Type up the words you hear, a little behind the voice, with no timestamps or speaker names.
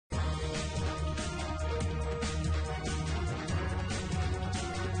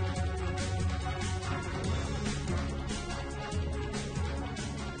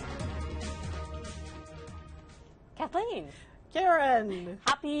Kathleen. Karyn.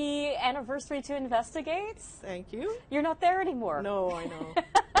 Happy anniversary to Investigates. Thank you. You're not there anymore. No, I know.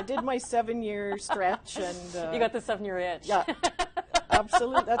 I did my 7-year stretch and... you got the 7-year itch. Yeah,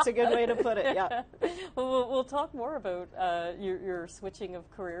 absolutely. That's a good way to put it, yeah. Well, we'll talk more about your switching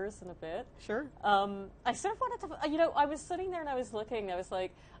of careers in a bit. Sure. I sort of wanted to, I was sitting there and I was looking, I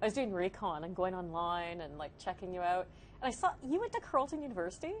was doing recon and going online and like checking you out. And I saw, you went to Carleton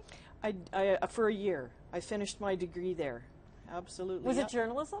University? I for a year. I finished my degree there. Absolutely. Was it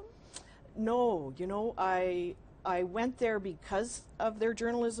journalism? No, I went there because of their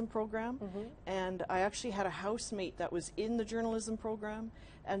journalism program, and I actually had a housemate that was in the journalism program,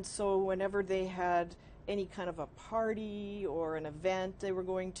 and so whenever they had any kind of a party or an event they were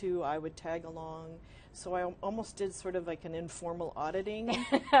going to, I would tag along. So I almost did sort of like an informal auditing,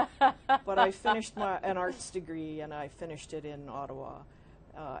 but I finished an arts degree, and I finished it in Ottawa.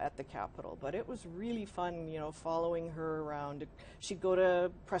 At the Capitol, but it was really fun, following her around. She'd go to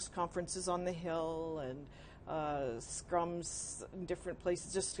press conferences on the Hill and scrums in different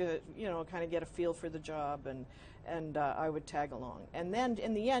places, just to kind of get a feel for the job, and I would tag along. And then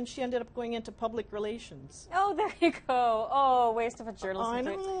in the end, she ended up going into public relations. Oh, there you go. Oh, waste of a journalism. I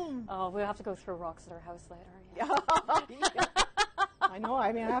know. Oh, we'll have to go through rocks at her house later. Yeah. I know.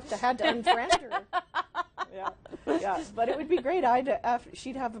 I mean, I had to unfriend her. Yeah, but it would be great.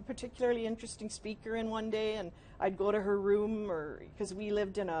 She'd have a particularly interesting speaker in one day, and I'd go to her room, because we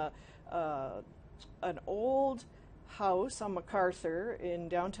lived in an old house on MacArthur in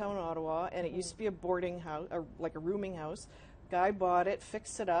downtown Ottawa, and it used to be a boarding house, like a rooming house. Guy bought it,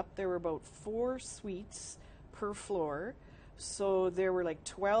 fixed it up. There were about 4 suites per floor, so there were like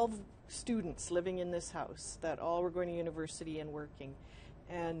 12 students living in this house that all were going to university and working,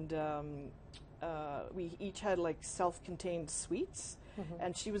 and we each had like self-contained suites,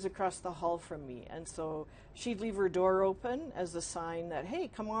 and she was across the hall from me, and so she'd leave her door open as a sign that, hey,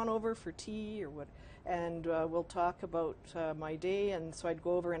 come on over for tea or what, and we'll talk about my day. And so I'd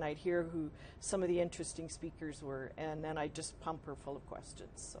go over and I'd hear who some of the interesting speakers were, and then I'd just pump her full of questions.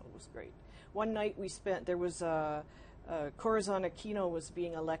 So it was great. One night there was Corazon Aquino was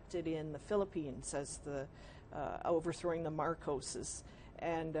being elected in the Philippines as the overthrowing the Marcoses.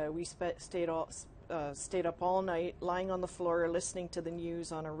 And we stayed up all night, lying on the floor, listening to the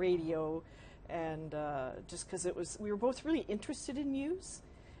news on a radio, and just because we were both really interested in news.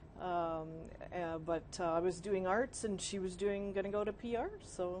 But I was doing arts, and she was going to go to PR.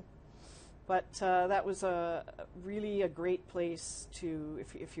 But that was really a great place to,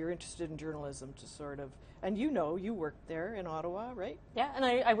 if you're interested in journalism, to sort of. And you worked there in Ottawa, right? Yeah, and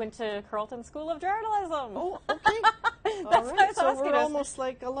I went to Carleton School of Journalism. Oh, okay. All right, so we're almost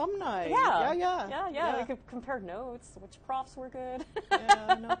like alumni. Yeah. We could compare notes, which profs were good.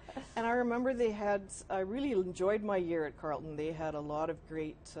 No. And I remember I really enjoyed my year at Carleton. They had a lot of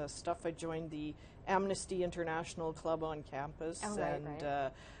great stuff. I joined the Amnesty International Club on campus,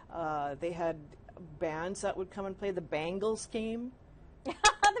 they had bands that would come and play. The Bangles came.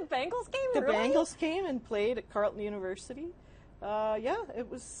 The Bangles came? The really? Bangles came and played at Carleton University. It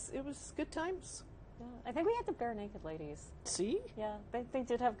was good times. Yeah, I think we had the Bare Naked Ladies. See? Yeah, they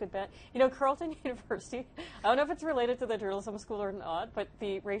did have good band. Carleton University, I don't know if it's related to the journalism school or not, but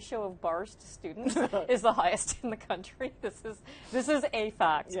the ratio of bars to students is the highest in the country. This is a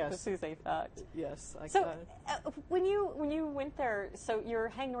fact. Yes. This is a fact. Yes. When you went there, so you're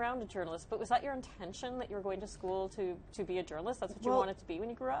hanging around a journalist, but was that your intention that you were going to school to be a journalist? That's what you wanted to be when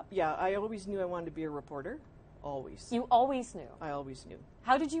you grew up? Yeah, I always knew I wanted to be a reporter. Always. You always knew? I always knew.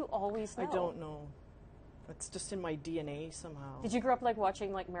 How did you always know? I don't know. It's just in my DNA somehow. Did you grow up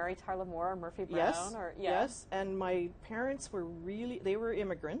watching Mary Tyler Moore or Murphy Brown? Yes, yes. And my parents were they were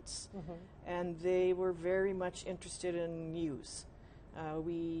immigrants, and they were very much interested in news.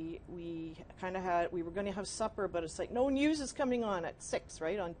 We were going to have supper, but it's like, no, news is coming on at 6,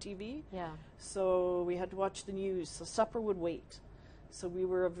 right, on TV? Yeah. So we had to watch the news, so supper would wait. So we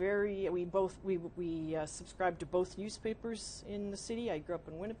were we subscribed to both newspapers in the city. I grew up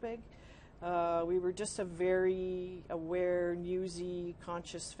in Winnipeg. We were just a very aware, newsy,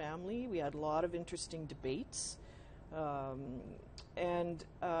 conscious family. We had a lot of interesting debates. And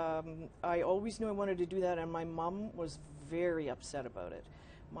I always knew I wanted to do that, and my mom was very upset about it.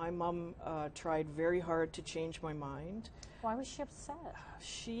 My mom tried very hard to change my mind. Why was she upset?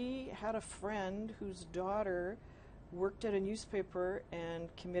 She had a friend whose daughter worked at a newspaper and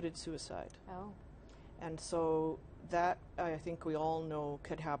committed suicide. Oh. And so that, I think we all know,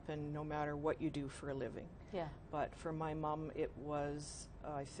 could happen no matter what you do for a living. Yeah. But for my mom, it was,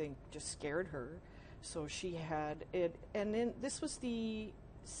 I think, just scared her. So she had it, and then this was the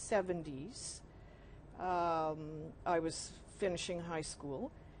 70s, I was finishing high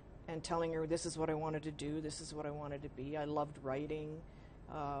school and telling her this is what I wanted to do, this is what I wanted to be. I loved writing.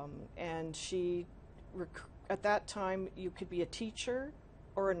 And she, at that time, you could be a teacher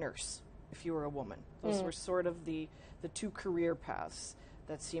or a nurse if you were a woman. Those were sort of the two career paths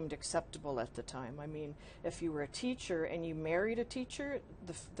that seemed acceptable at the time. I mean, if you were a teacher and you married a teacher,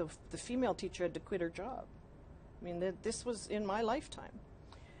 the female teacher had to quit her job. I mean, this was in my lifetime.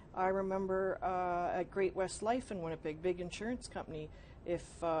 I remember at Great West Life in Winnipeg, big insurance company, if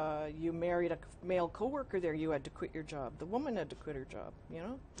you married a male coworker there, you had to quit your job. The woman had to quit her job, you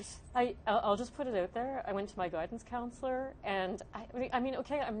know? I'll just put it out there. I went to my guidance counselor, and I mean,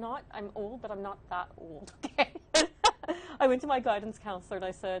 okay, I'm old, but I'm not that old, okay? I went to my guidance counselor and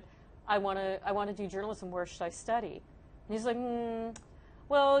I said, I want to do journalism. Where should I study? And he's like,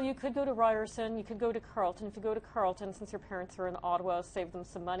 well, you could go to Ryerson, you could go to Carleton. If you go to Carleton, since your parents are in Ottawa, save them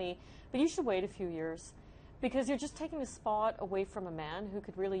some money. But you should wait a few years because you're just taking a spot away from a man who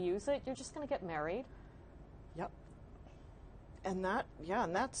could really use it. You're just going to get married. Yep. And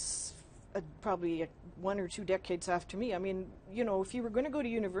that's probably 1 or 2 decades after me. I mean, you know, if you were going to go to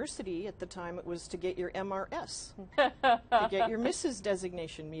university at the time, it was to get your MRS, to get your Mrs.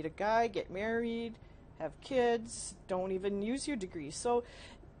 designation, meet a guy, get married, have kids, don't even use your degree. So,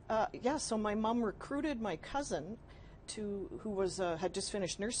 so my mom recruited my cousin, who was had just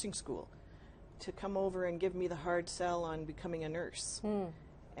finished nursing school, to come over and give me the hard sell on becoming a nurse.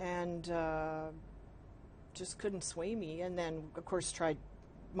 And just couldn't sway me. And then, of course,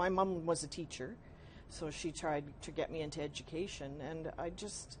 my mom was a teacher, so she tried to get me into education, and I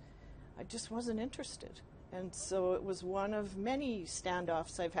just wasn't interested. And so it was one of many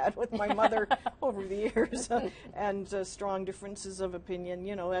standoffs I've had with my mother over the years, and strong differences of opinion,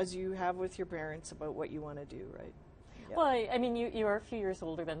 you know, as you have with your parents about what you want to do, right? Yeah. Well, I mean, you are a few years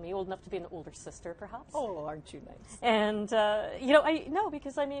older than me, old enough to be an older sister, perhaps. Oh, aren't you nice? And, you know,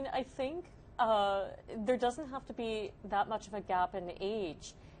 because, I mean, I think there doesn't have to be that much of a gap in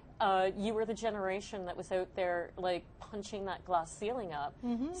age. You were the generation that was out there, like, punching that glass ceiling up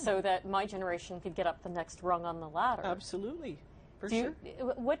so that my generation could get up the next rung on the ladder. Absolutely. For sure.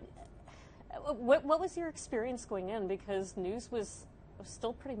 What was your experience going in? Because news was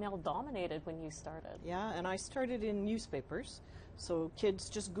still pretty male-dominated when you started. Yeah, and I started in newspapers. So kids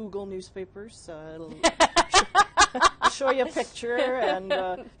just Google newspapers. It'll show you a picture,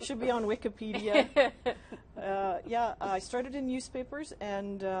 and should be on Wikipedia. I started in newspapers,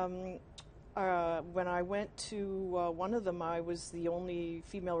 and when I went to one of them, I was the only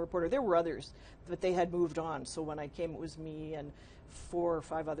female reporter. There were others, but they had moved on. So when I came, it was me and 4 or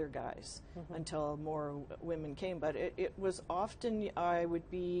 5 other guys until more women came. But it was often I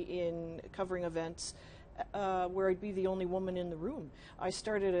would be in covering events where I'd be the only woman in the room. I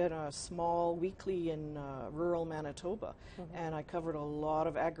started at a small weekly in rural Manitoba, and I covered a lot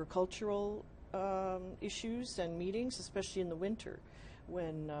of agricultural issues and meetings, especially in the winter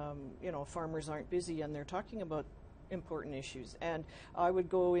when you know, farmers aren't busy and they're talking about important issues. And I would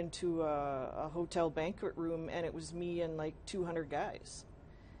go into a hotel banquet room, and it was me and like 200 guys.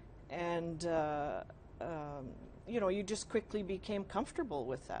 And you know, you just quickly became comfortable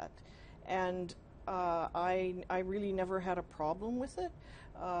with that. And I really never had a problem with it.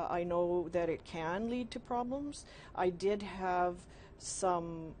 I know that it can lead to problems. I did have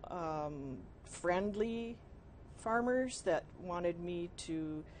some friendly farmers that wanted me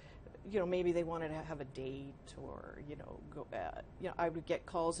to, you know, maybe they wanted to have a date, or, you know, go. You know, I would get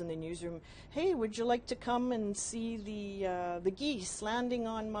calls in the newsroom. Hey, would you like to come and see the geese landing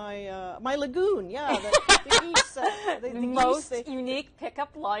on my my lagoon? Yeah, the geese. The most geese, unique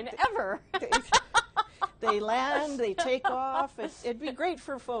pickup line ever. They land, they take off. It'd be great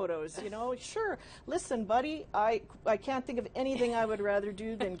for photos, you know. Sure. Listen, buddy, I can't think of anything I would rather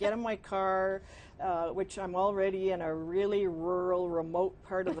do than get in my car, which I'm already in a really rural, remote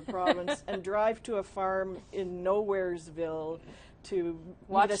part of the province, and drive to a farm in Nowheresville to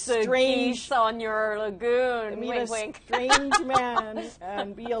watch meet a strange geese on your lagoon. Meet wink, a wink. strange man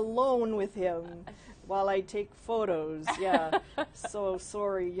and be alone with him while I take photos. Yeah. So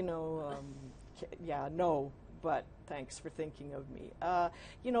sorry, you know. No, but thanks for thinking of me.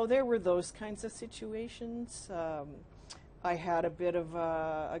 You know, there were those kinds of situations. I had a bit of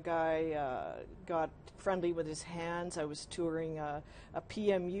a guy got friendly with his hands. I was touring a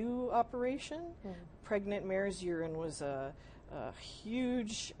PMU operation. Pregnant mare's urine was a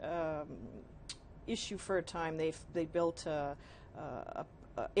huge issue for a time. They built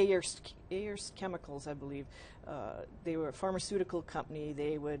Ayers Chemicals, I believe. They were a pharmaceutical company.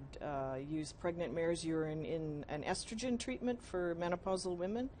 They would use pregnant mare's urine in an estrogen treatment for menopausal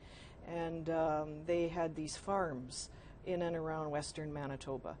women. and they had these farms in and around western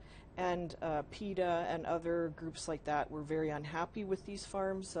Manitoba. And PETA and other groups like that were very unhappy with these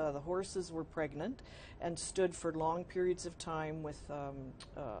farms. The horses were pregnant and stood for long periods of time with a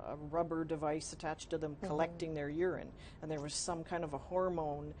rubber device attached to them collecting their urine. And there was some kind of a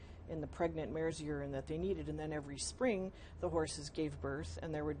hormone in the pregnant mare's urine that they needed. And then every spring, the horses gave birth,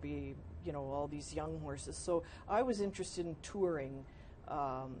 and there would be, all these young horses. So I was interested in touring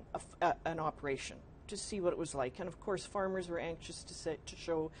an operation to see what it was like. And of course, farmers were anxious to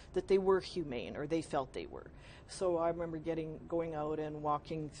show that they were humane, or they felt they were. So I remember going out and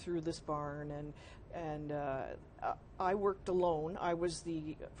walking through this barn, and I worked alone. I was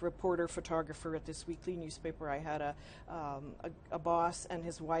the reporter photographer at this weekly newspaper. I had a boss and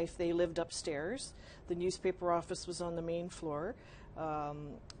his wife. They lived upstairs. The newspaper office was on the main floor.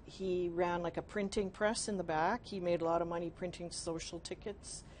 He ran like a printing press in the back. He made a lot of money printing social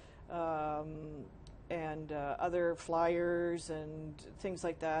tickets and other flyers and things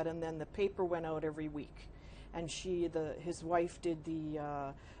like that. And then the paper went out every week. And his wife did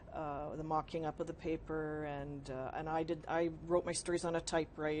the mocking up of the paper, and I wrote my stories on a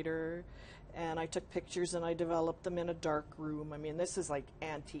typewriter, and I took pictures and I developed them in a dark room. I mean, this is like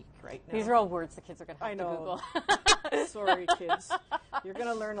antique right now. These are all words the kids are going to have to Google. Sorry, kids. You're going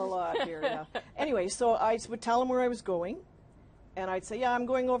to learn a lot here. Yeah. Anyway, so I would tell them where I was going, and I'd say, yeah, I'm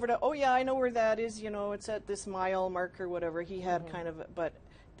going over to, oh yeah, I know where that is, it's at this mile marker, whatever. He had kind of, but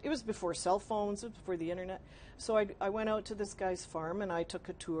it was before cell phones, it was before the internet. So I went out to this guy's farm and I took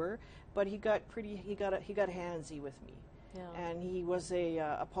a tour, but he got handsy with me. Yeah. And he was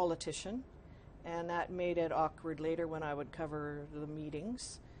a politician, and that made it awkward later when I would cover the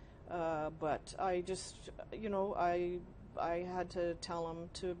meetings. But I just, I had to tell him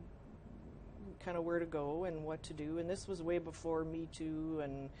to kind of where to go and what to do. And this was way before Me Too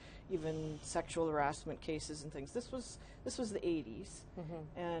and even sexual harassment cases and things. This was the 80s,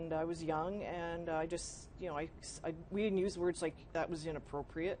 and I was young, and I just, we didn't use words like that was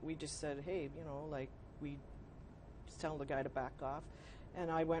inappropriate. We just said, hey, we just tell the guy to back off. And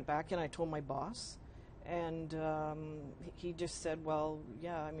I went back and I told my boss, and he just said, well,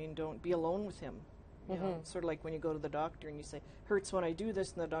 yeah, don't be alone with him. You know, it's sort of like when you go to the doctor and you say, hurts when I do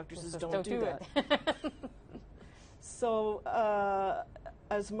this, and the doctor says, don't do that. So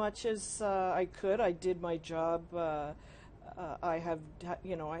as much as I could, I did my job. I have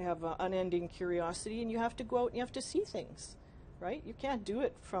unending curiosity, and you have to go out and you have to see things, right? You can't do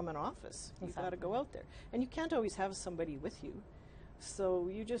it from an office. You've got to go out there. And you can't always have somebody with you. So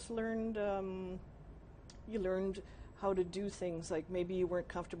you just learned, how to do things. Like maybe you weren't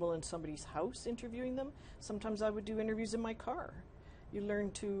comfortable in somebody's house interviewing them. Sometimes I would do interviews in my car. You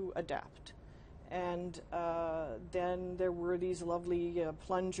learn to adapt. And then there were these lovely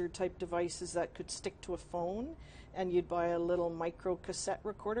plunger type devices that could stick to a phone, and you'd buy a little micro cassette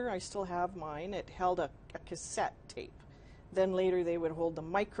recorder. I still have mine. It held a cassette tape. Then later they would hold the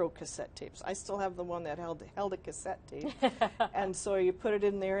micro cassette tapes. I still have the one that held a cassette tape. And so you put it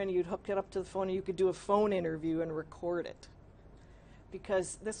in there and you'd hook it up to the phone, and you could do a phone interview and record it.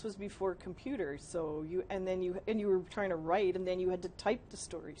 Because this was before computers, so you were trying to write, and then you had to type the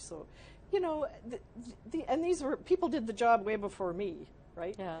story. So, and these were, people did the job way before me,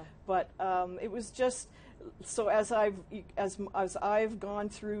 right? Yeah. But it was just, so as I've gone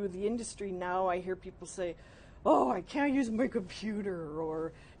through the industry now, I hear people say, oh, I can't use my computer,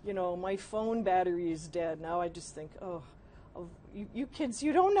 or, my phone battery is dead. Now I just think, you kids,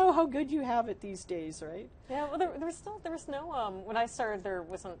 you don't know how good you have it these days, right? Yeah, well, there was no, when I started, there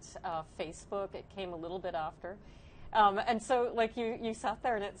wasn't Facebook. It came a little bit after. And so, like, you sat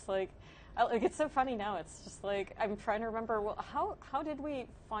there, and it's like it's so funny now. It's just like, I'm trying to remember, well, how did we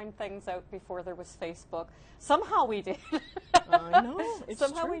find things out before there was Facebook? Somehow we did. I know. It's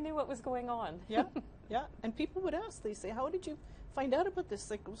Somehow true. we knew what was going on. Yeah, yeah. And people would ask, they say, how did you find out about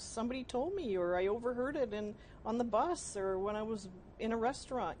this? Like, somebody told me, or I overheard it on the bus, or when I was in a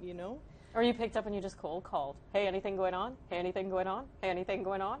restaurant, Or you picked up and you just cold called. Hey, anything going on? Hey, anything going on? Hey, anything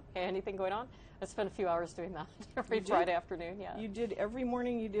going on? Hey, anything going on? I spent a few hours doing that every Friday afternoon, yeah. You did, every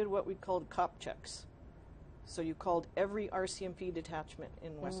morning you did what we called cop checks. So you called every RCMP detachment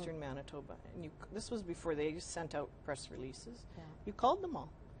in western Manitoba. And this was before they sent out press releases. Yeah. You called them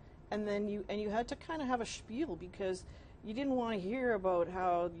all. And then you had to kind of have a spiel, because you didn't want to hear about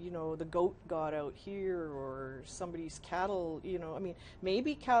how, the goat got out here, or somebody's cattle,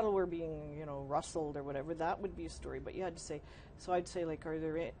 maybe cattle were being, rustled or whatever. That would be a story. But you had to say, so I'd say, like,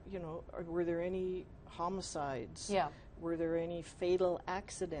 were there any homicides? Yeah. Were there any fatal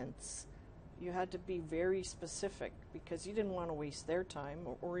accidents? You had to be very specific because you didn't want to waste their time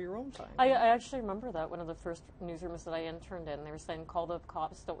or your own time. I actually remember that one of the first newsrooms that I interned in, they were saying, call the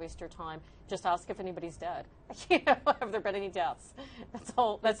cops, don't waste your time, just ask if anybody's dead. Have there been any deaths? That's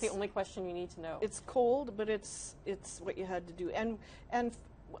all. That's the only question you need to know. It's cold, but it's what you had to do. And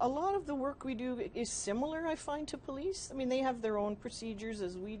a lot of the work we do is similar, I find, to police. I mean, they have their own procedures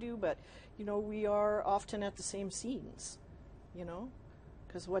as we do, but, you know, we are often at the same scenes, you know,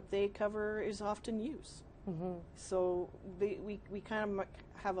 because what they cover is often news. Mm-hmm. So we kind of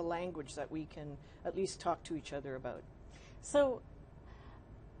have a language that we can at least talk to each other about. So,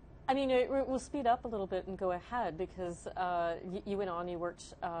 I mean, we'll speed up a little bit and go ahead because you went on, you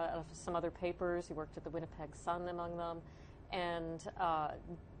worked at some other papers, you worked at the Winnipeg Sun among them, and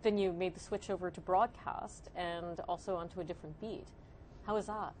then you made the switch over to broadcast and also onto a different beat. How was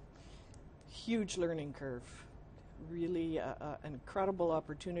that? Huge learning curve. Really an incredible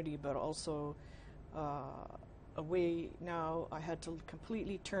opportunity, but also a way now I had to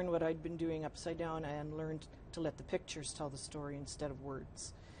completely turn what I'd been doing upside down and learned to let the pictures tell the story instead of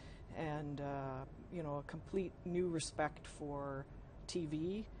words. And, you know, a complete new respect for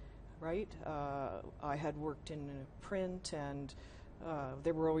TV, right? I had worked in print, and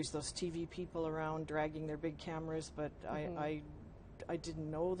there were always those TV people around dragging their big cameras, but I didn't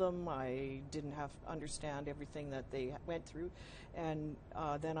know them. I didn't understand everything that they went through, and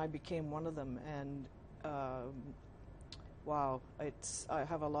then I became one of them. And wow, I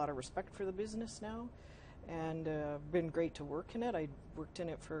have a lot of respect for the business now, and been great to work in it. I worked in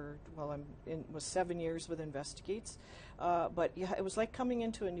it for was 7 years with Investigates, but yeah, it was like coming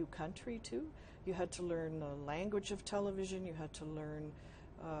into a new country too. You had to learn the language of television. You had to learn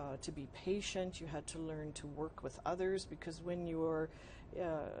to be patient. You had to learn to work with others, because when you're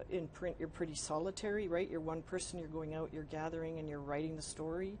in print, you're pretty solitary, right? You're one person, you're going out, you're gathering, and you're writing the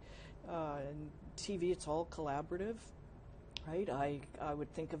story. And TV, it's all collaborative, right? I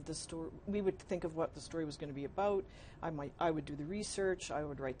would think of the story, we would think of what the story was going to be about. I would do the research, I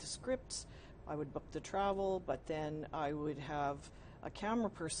would write the scripts, I would book the travel, but then I would have a camera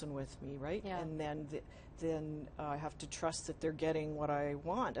person with me, right? Yeah. And then I have to trust that they're getting what I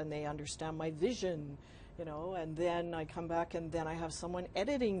want and they understand my vision, you know, and then I come back and then I have someone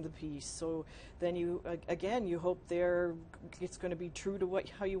editing the piece. So then you hope it's going to be true to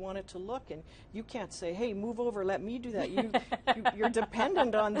how you want it to look, and you can't say, hey, move over, let me do that. You're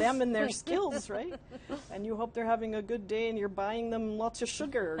dependent on them and their skills, right? And you hope they're having a good day and you're buying them lots of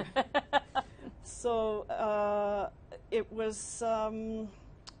sugar. So it was,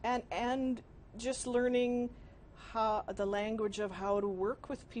 and just learning the language of how to work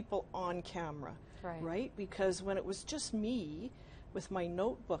with people on camera, right? Because when it was just me with my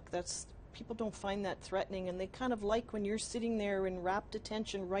notebook, people don't find that threatening, and they kind of like when you're sitting there in rapt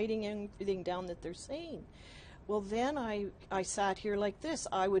attention writing everything down that they're saying. Well, then I sat here like this.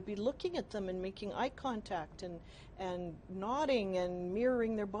 I would be looking at them and making eye contact and nodding and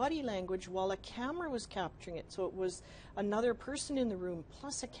mirroring their body language while a camera was capturing it. So it was another person in the room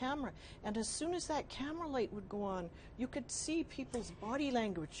plus a camera. And as soon as that camera light would go on, you could see people's body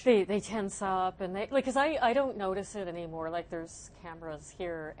language. They tense up, and because I don't notice it anymore. Like, there's cameras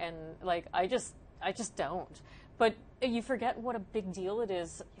here, and like I just don't. But you forget what a big deal it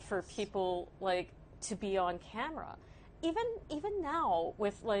is for people to be on camera. Even now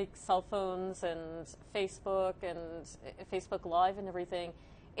with cell phones and Facebook Live and everything,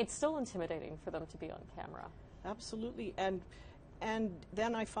 it's still intimidating for them to be on camera. Absolutely. And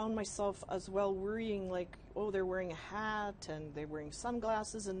then I found myself as well worrying, they're wearing a hat and they're wearing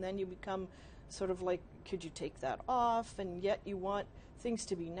sunglasses, and then you become sort of could you take that off? And yet you want things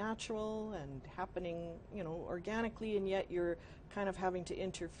to be natural and happening, organically, and yet you're kind of having to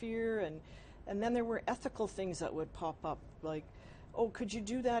interfere. And then there were ethical things that would pop up, like, oh, could you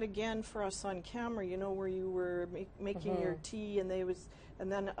do that again for us on camera, where you were making your tea, and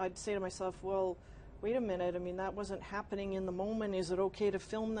then I'd say to myself, well, wait a minute, I mean, that wasn't happening in the moment. Is it okay to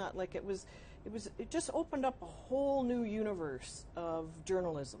film that? It just opened up a whole new universe of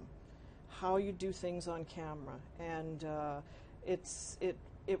journalism, how you do things on camera. And it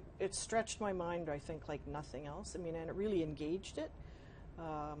stretched my mind, I think, like nothing else. I mean, and it really engaged it.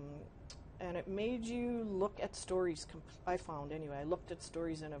 And it made you look at stories, I found anyway. I looked at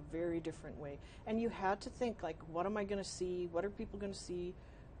stories in a very different way. And you had to think, what am I going to see? What are people going to see?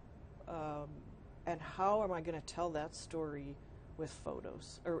 And how am I going to tell that story with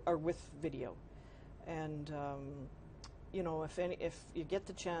photos or with video? And, if you get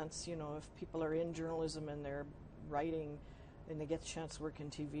the chance, if people are in journalism and they're writing and they get the chance to work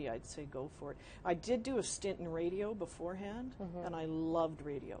in TV, I'd say go for it. I did do a stint in radio beforehand, and I loved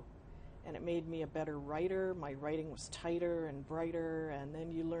radio. and it made me a better writer. My writing was tighter and brighter, and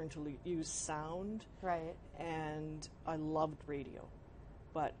then you learn to use sound. Right. And I loved radio.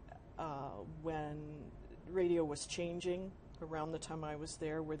 But when radio was changing around the time I was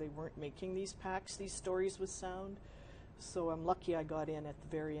there, where they weren't making these packs, these stories with sound, so I'm lucky I got in at the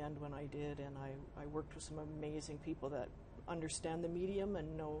very end when I did, and I worked with some amazing people that understand the medium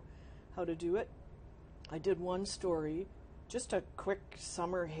and know how to do it. I did one story, just a quick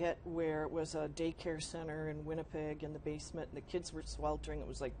summer hit, where it was a daycare center in Winnipeg in the basement, and the kids were sweltering. It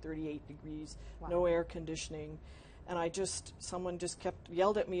was like 38 degrees, Wow. no air conditioning. And someone just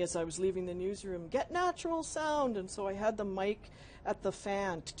yelled at me as I was leaving the newsroom, "Get natural sound!" And so I had the mic at the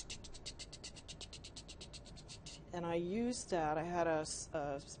fan, and I used that. I had a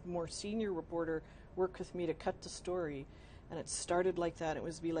more senior reporter work with me to cut the story, and it started like that. It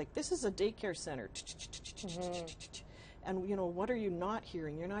was be like, "This is a daycare center." And, what are you not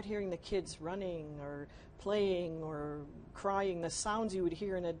hearing? You're not hearing the kids running or playing or crying, the sounds you would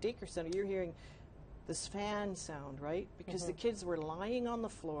hear in a daycare center. You're hearing this fan sound, right? Because the kids were lying on the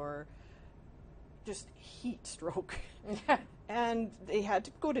floor, just heat stroke. And they had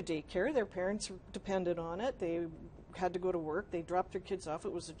to go to daycare. Their parents depended on it. They had to go to work. They dropped their kids off.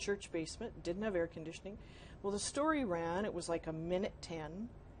 It was a church basement, didn't have air conditioning. Well, the story ran, it was like a minute 10.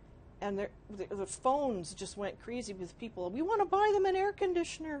 And the phones just went crazy with people. "We want to buy them an air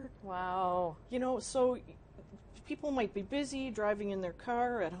conditioner." Wow. So people might be busy driving in their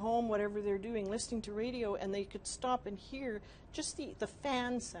car, at home, whatever they're doing, listening to radio, and they could stop and hear just the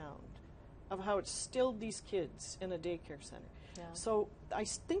fan sound of how it stilled these kids in a daycare center. Yeah. So I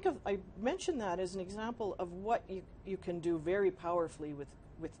mention that as an example of what you can do very powerfully with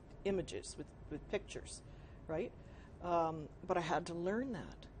images, with pictures, right? But I had to learn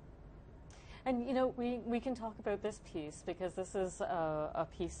that. And we can talk about this piece, because this is a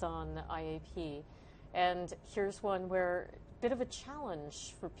piece on IAP, and here's one where a bit of a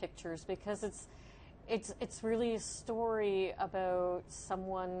challenge for pictures, because it's really a story about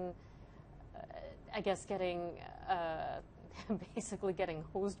someone, I guess, getting basically getting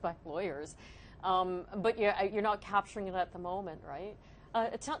hosed by lawyers, but you're not capturing it at the moment, right?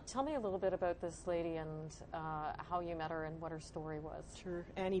 Tell me a little bit about this lady and how you met her and what her story was. Sure.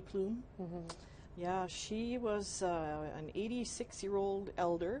 Annie Plume. Mm-hmm. Yeah, she was an 86-year-old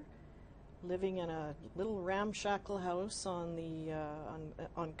elder living in a little ramshackle house on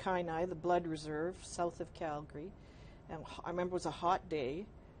Kainai, the blood reserve, south of Calgary. And I remember it was a hot day,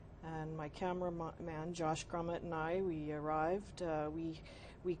 and my cameraman, Josh Grummett, and I, we arrived.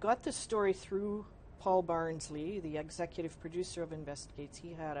 We got this story through Paul Barnsley, the executive producer of Investigates.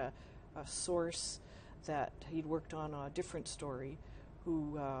 He had a source that he'd worked on a different story,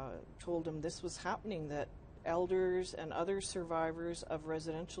 who told him this was happening, that elders and other survivors of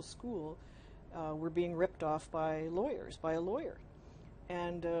residential school were being ripped off by a lawyer.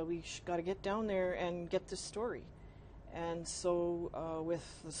 And we got to get down there and get this story. And so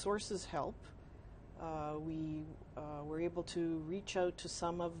with the source's help, we were able to reach out to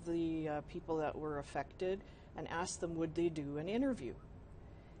some of the people that were affected and ask them would they do an interview.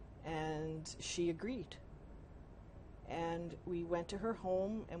 And she agreed. And we went to her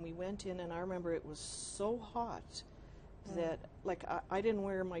home, and we went in, and I remember it was so hot that, like, I didn't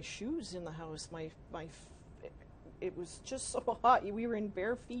wear my shoes in the house. It was just so hot. We were in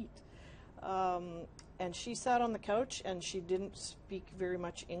bare feet. And she sat on the couch, and she didn't speak very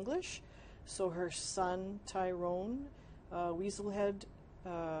much English. So her son, Tyrone Weaselhead,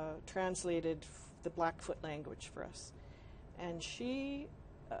 translated the Blackfoot language for us. And she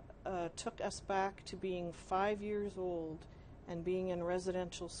took us back to being 5 years old and being in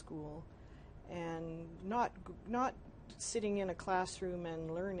residential school, and not sitting in a classroom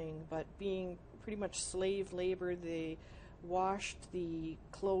and learning, but being pretty much slave labor. They washed the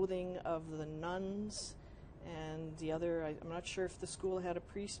clothing of the nuns and the other, I'm not sure if the school had a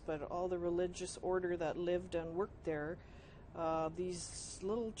priest, but all the religious order that lived and worked there, these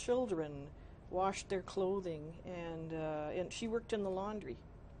little children washed their clothing, and she worked in the laundry.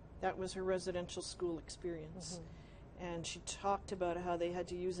 That was her residential school experience. Mm-hmm. And she talked about how they had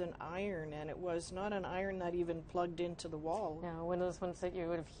to use an iron, and it was not an iron that even plugged into the wall. Yeah, one of those ones that you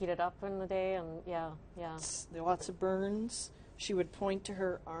would have heated up in the day, and yeah. There were lots of burns. She would point to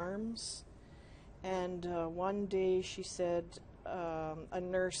her arms. And one day she said a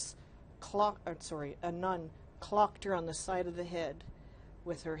nun clocked her on the side of the head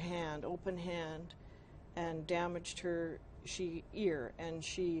with her hand, open hand, and damaged her ear. And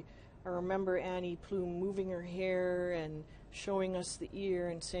I remember Annie Plume moving her hair and showing us the ear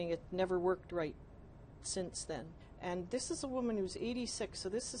and saying it never worked right since then. And this is a woman who's 86, so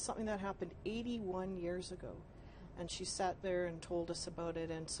this is something that happened 81 years ago. And she sat there and told us about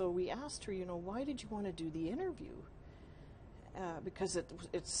it. And so we asked her, why did you want to do the interview? Because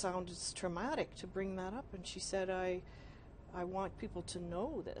it sounds traumatic to bring that up. And she said, I want people to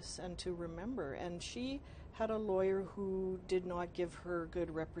know this and to remember. And she had a lawyer who did not give her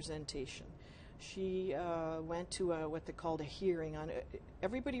good representation. She went to what they called a hearing on it.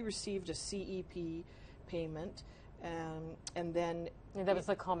 Everybody received a CEP payment, and then... And that was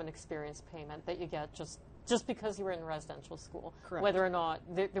the common experience payment that you get just because you were in residential school. Correct. Whether or not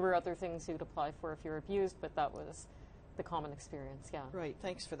there were other things you'd apply for if you were abused, but that was the common experience, yeah. Right,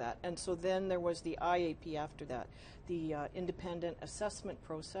 thanks for that. And so then there was the IAP after that, the independent assessment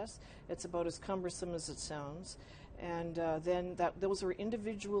process. It's about as cumbersome as it sounds. And then those were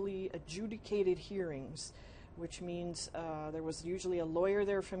individually adjudicated hearings, which means there was usually a lawyer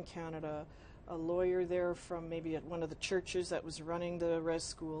there from Canada, a lawyer there from maybe at one of the churches that was running the res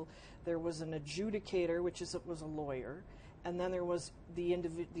school. There was an adjudicator, which was a lawyer, and then there was the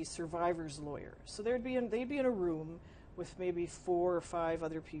survivor's lawyer. So they'd be in a room with maybe 4 or 5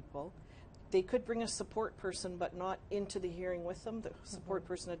 other people. They could bring a support person, but not into the hearing with them. The support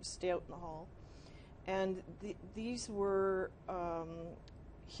person had to stay out in the hall. And these were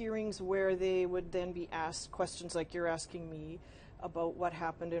hearings where they would then be asked questions like you're asking me about what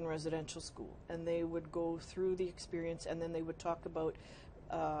happened in residential school. And they would go through the experience, and then they would talk about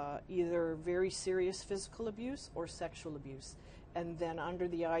either very serious physical abuse or sexual abuse. And then under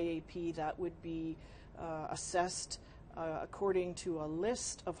the IAP, that would be assessed according to a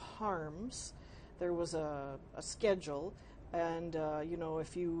list of harms. There was a schedule, and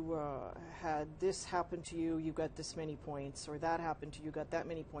if you had this happen to you, you got this many points, or that happened to you, you got that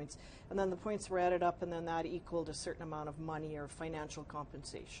many points. And then the points were added up, and then that equaled a certain amount of money or financial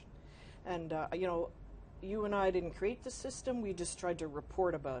compensation. And you and I didn't create the system, we just tried to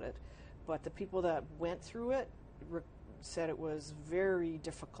report about it. But the people that went through it said it was very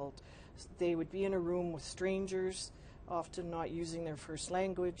difficult. They would be in a room with strangers, often not using their first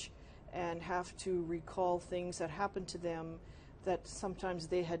language, and have to recall things that happened to them that sometimes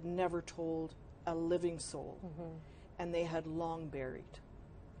they had never told a living soul, and they had long buried.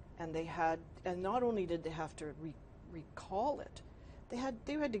 And not only did they have to recall it, they had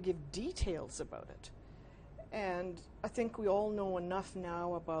to give details about it. And I think we all know enough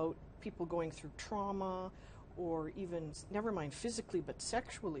now about people going through trauma, or even, never mind physically, but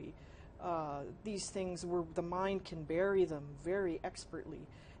sexually. These things where the mind can bury them very expertly.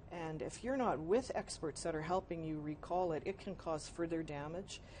 And if you're not with experts that are helping you recall it, it can cause further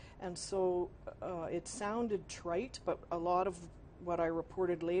damage. And so it sounded trite, but a lot of what I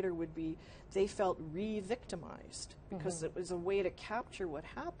reported later would be they felt re-victimized because it was a way to capture what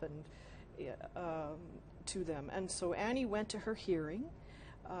happened to them. And so Annie went to her hearing,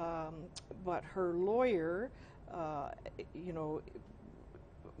 but her lawyer,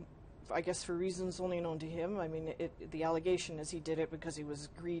 I guess for reasons only known to him. I mean, the allegation is he did it because he was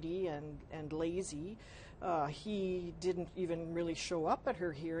greedy and lazy. He didn't even really show up at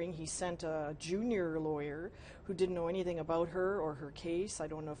her hearing. He sent a junior lawyer who didn't know anything about her or her case. I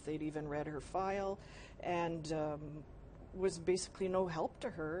don't know if they'd even read her file, and was basically no help to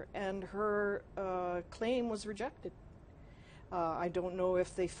her, and her claim was rejected. I don't know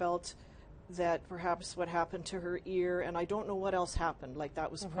if they felt that perhaps what happened to her ear, and I don't know what else happened, like that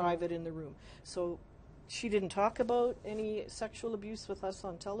was private in the room. So she didn't talk about any sexual abuse with us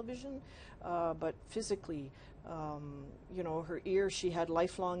on television, but physically, her ear, she had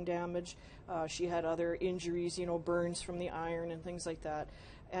lifelong damage. She had other injuries, burns from the iron and things like that.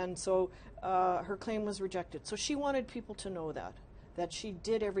 And so her claim was rejected. So she wanted people to know that she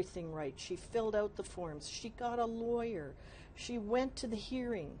did everything right. She filled out the forms. She got a lawyer. She went to the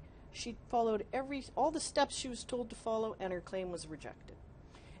hearing. She followed all the steps she was told to follow, and her claim was rejected.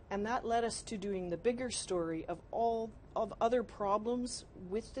 And that led us to doing the bigger story of all of other problems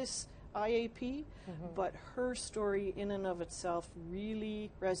with this IAP, but her story in and of itself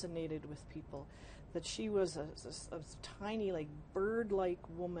really resonated with people. That she was a tiny, like bird-like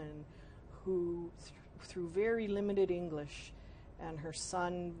woman who, through very limited English, and her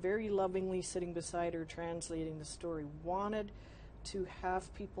son very lovingly sitting beside her translating the story, wanted to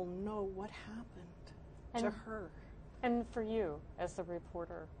have people know what happened to her. And for you, as the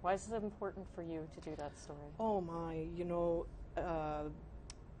reporter, why is it important for you to do that story? Oh my,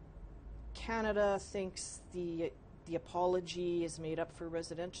 Canada thinks the apology is made up for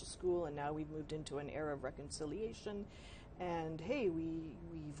residential school, and now we've moved into an era of reconciliation. And hey,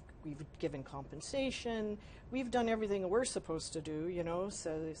 we've given compensation. We've done everything we're supposed to do,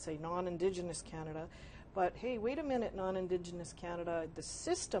 so say non-Indigenous Canada. But hey, wait a minute, non-Indigenous Canada, the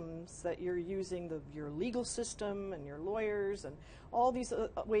systems that you're using, your legal system and your lawyers and all these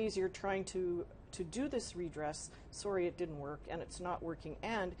ways you're trying to do this redress, sorry, it didn't work and it's not working.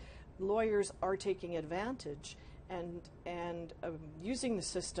 And lawyers are taking advantage and using the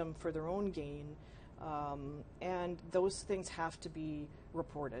system for their own gain. And those things have to be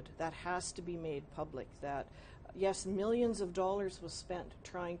reported. That has to be made public. That, yes, millions of dollars was spent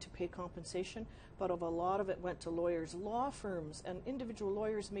trying to pay compensation, but a lot of it went to lawyers. Law firms and individual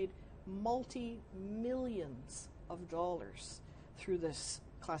lawyers made multi-millions of dollars through this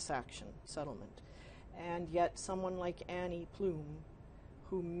class action settlement. And yet someone like Annie Plume,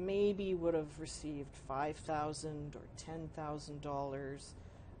 who maybe would have received $5,000 or $10,000,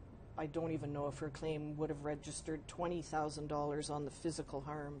 I don't even know if her claim would have registered $20,000 on the physical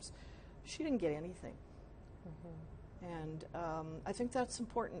harms. She didn't get anything. Mm-hmm. And I think that's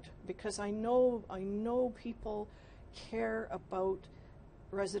important because I know people care about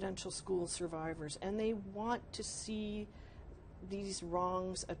residential school survivors and they want to see these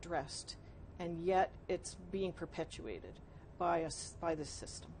wrongs addressed, and yet it's being perpetuated by this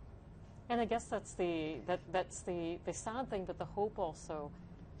system. And I guess that's the sad thing, but the hope also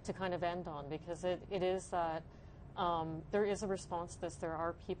to kind of end on, because it is that there is a response to this. There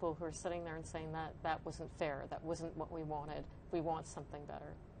are people who are sitting there and saying that wasn't fair, that wasn't what we wanted, we want something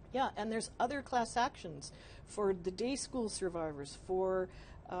better. Yeah, and there's other class actions for the day school survivors, for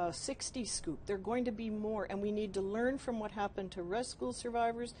 60 Scoop. There are going to be more, and we need to learn from what happened to res school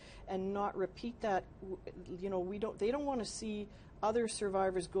survivors and not repeat that. You know, they don't want to see other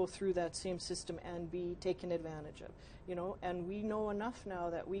survivors go through that same system and be taken advantage of. You know, and we know enough now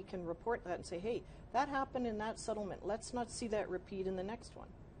that we can report that and say, hey, that happened in that settlement. Let's not see that repeat in the next one.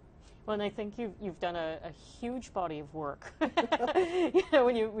 Well, and I think you've done a huge body of work. You know,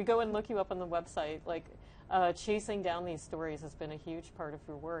 when we go and look you up on the website, like chasing down these stories has been a huge part of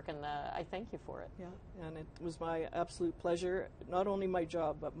your work, and I thank you for it. Yeah, and it was my absolute pleasure, not only my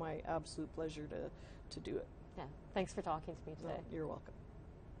job, but my absolute pleasure to do it. Yeah, thanks for talking to me today. Well, you're welcome.